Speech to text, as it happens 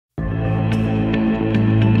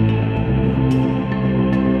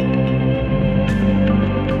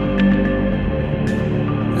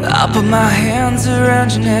Put my hands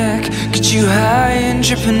around your neck, get you high and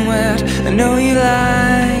dripping wet. I know you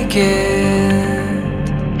like it.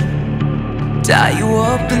 Tie you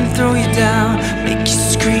up and throw you down, make you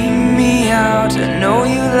scream me out. I know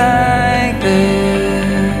you like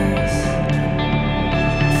this.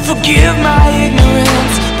 Forgive my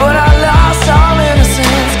ignorance, but I lost all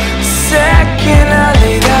innocence the second I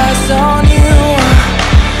laid eyes on you.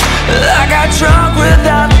 I got drunk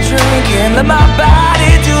without the drinking, let my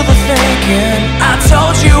body do the thinking. I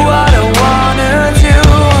told you what I wanna do.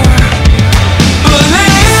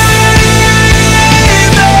 Believe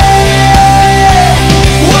me,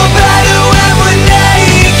 we're better when we're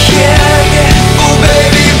naked. Oh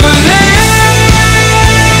baby, believe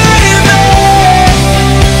me,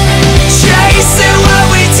 chasing what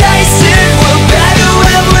we tasted. We're better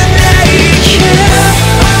when we're naked.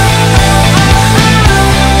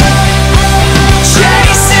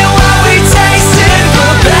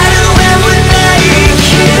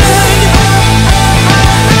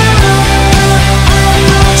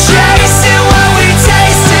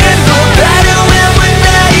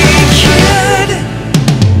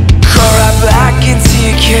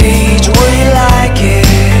 Cage, will you like it?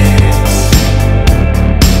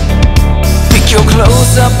 Pick your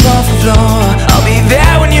clothes up off the floor. I'll be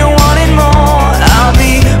there when you're wanting more. I'll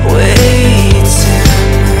be waiting.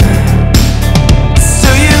 So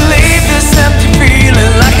you leave this empty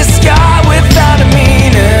feeling like a sky without a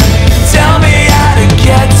meaning. Tell me how to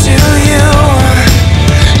get to you.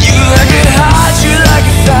 You like it hard, you like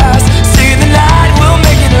it fast. Say the night will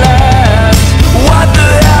make it last. What the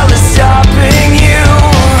hell is stopping you?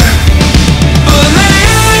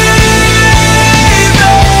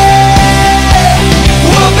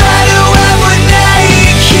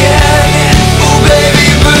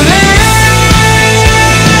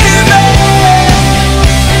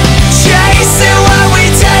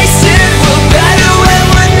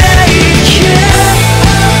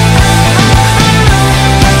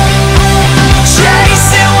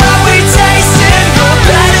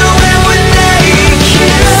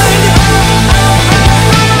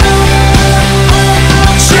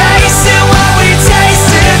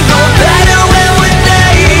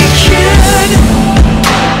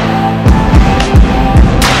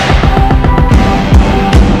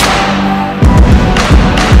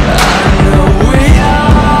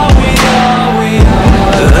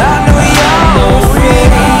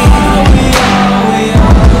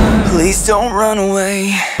 Don't run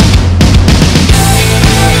away.